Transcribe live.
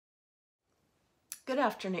Good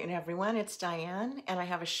afternoon, everyone. It's Diane, and I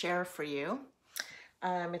have a share for you.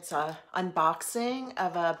 It's a unboxing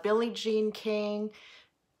of a Billie Jean King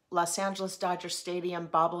Los Angeles Dodger Stadium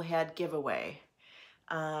bobblehead giveaway.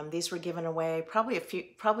 These were given away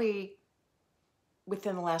probably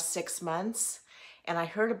within the last 6 months, and I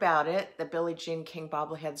heard about it. The Billie Jean King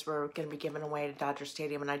bobbleheads were going to be given away to Dodger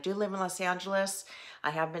Stadium, and I do live in Los Angeles.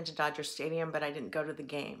 I have been to Dodger Stadium, but I didn't go to the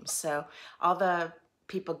game. So all the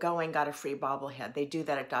people going got a free bobblehead. They do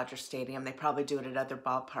that at Dodger Stadium. They probably do it at other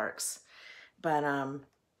ballparks. But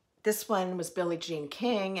this one was Billie Jean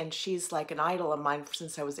King, and she's like an idol of mine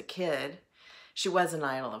since I was a kid. She was an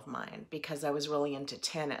idol of mine because I was really into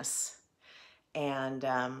tennis. And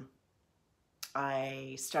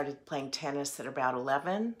I started playing tennis at about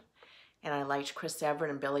 11, and I liked Chris Evert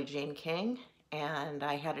and Billie Jean King, and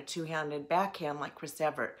I had a two-handed backhand like Chris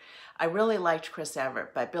Evert. I really liked Chris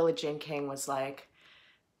Evert, but Billie Jean King was like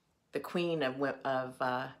the queen of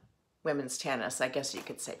women's tennis, I guess you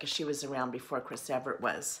could say, because she was around before Chris Evert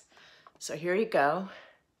was. So here you go.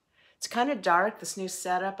 It's kind of dark, this new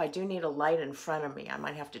setup. I do need a light in front of me. I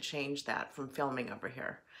might have to change that from filming over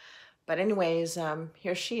here. But anyways,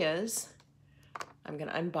 here she is. I'm going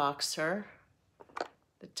to unbox her.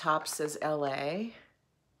 The top says L.A.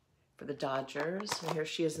 for the Dodgers, and here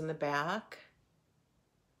she is in the back.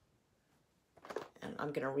 And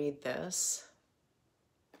I'm going to read this.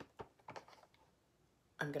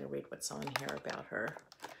 I'm going to read what's on here about her.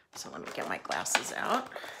 So let me get my glasses out.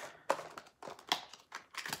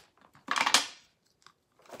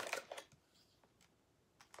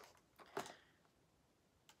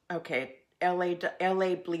 Okay, LA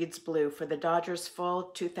bleeds blue for the Dodgers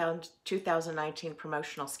full 2019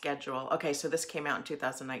 promotional schedule. Okay, so this came out in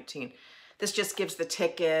 2019. This just gives the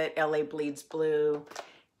ticket, LA bleeds blue.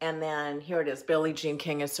 And then here it is, Billie Jean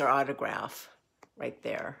King is her autograph right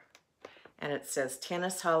there. And it says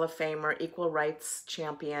tennis Hall of Famer, equal rights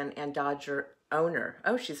champion, and Dodger owner.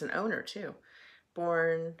 Oh, she's an owner too.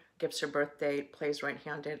 Born, gives her birth date, plays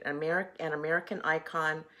right-handed, an American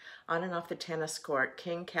icon on and off the tennis court.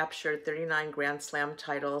 King captured 39 Grand Slam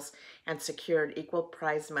titles and secured equal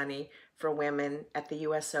prize money for women at the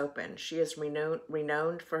U.S. Open. She is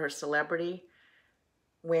renowned for her celebrity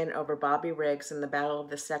win over Bobby Riggs in the Battle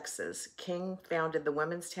of the Sexes. King founded the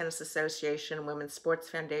Women's Tennis Association, Women's Sports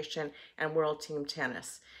Foundation, and World Team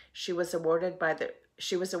Tennis. She was awarded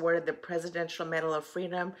the Presidential Medal of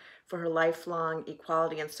Freedom for her lifelong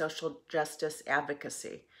equality and social justice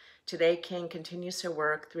advocacy. Today, King continues her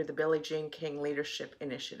work through the Billie Jean King Leadership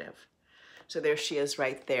Initiative. So there she is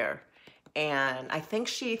right there. And I think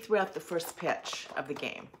she threw out the first pitch of the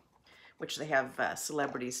game, which they have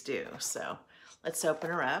celebrities do. So let's open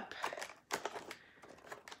her up. I'm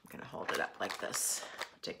going to hold it up like this.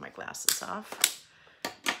 Take my glasses off.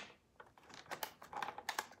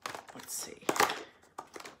 Let's see.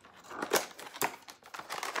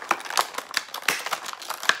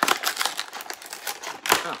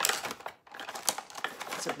 Oh,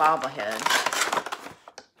 it's a bobblehead.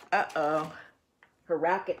 Uh-oh. Her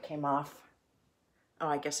racket came off. Oh,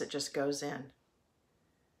 I guess it just goes in.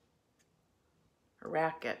 Her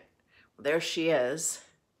racket. Well, there she is.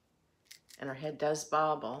 And her head does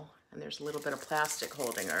bobble. And there's a little bit of plastic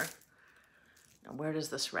holding her. Now, where does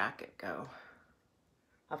this racket go?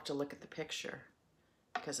 I'll have to look at the picture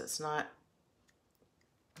because it's not.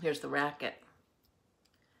 Here's the racket.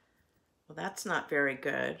 Well, that's not very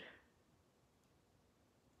good.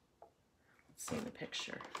 Let's see in the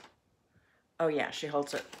picture. Oh yeah, she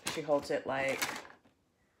holds it like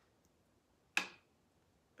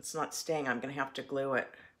it's not staying. I'm gonna have to glue it.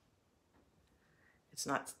 It's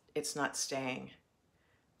not staying.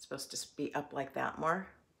 It's supposed to be up like that more.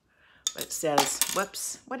 But it says,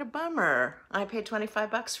 whoops, what a bummer. I paid 25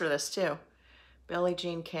 bucks for this too. Billie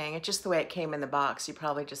Jean King. It's just the way it came in the box. You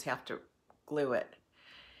probably just have to glue it.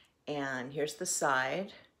 And here's the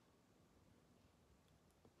side.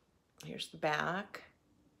 Here's the back.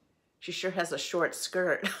 She sure has a short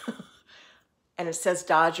skirt. And it says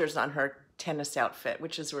Dodgers on her tennis outfit,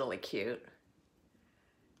 which is really cute.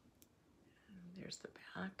 There's the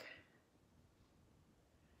back.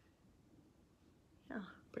 Yeah,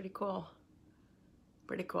 pretty cool.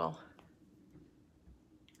 Pretty cool.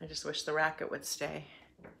 I just wish the racket would stay.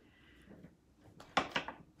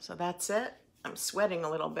 So that's it. I'm sweating a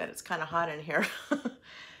little bit. It's kind of hot in here.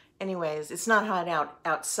 Anyways, it's not hot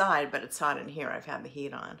outside, but it's hot in here. I've had the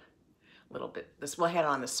heat on a little bit. I had it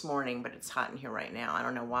on this morning, but it's hot in here right now. I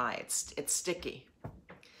don't know why. It's sticky.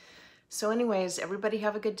 So anyways, everybody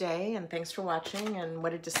have a good day, and thanks for watching. And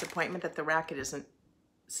what a disappointment that the racket isn't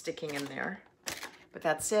sticking in there. But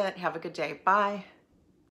that's it. Have a good day. Bye.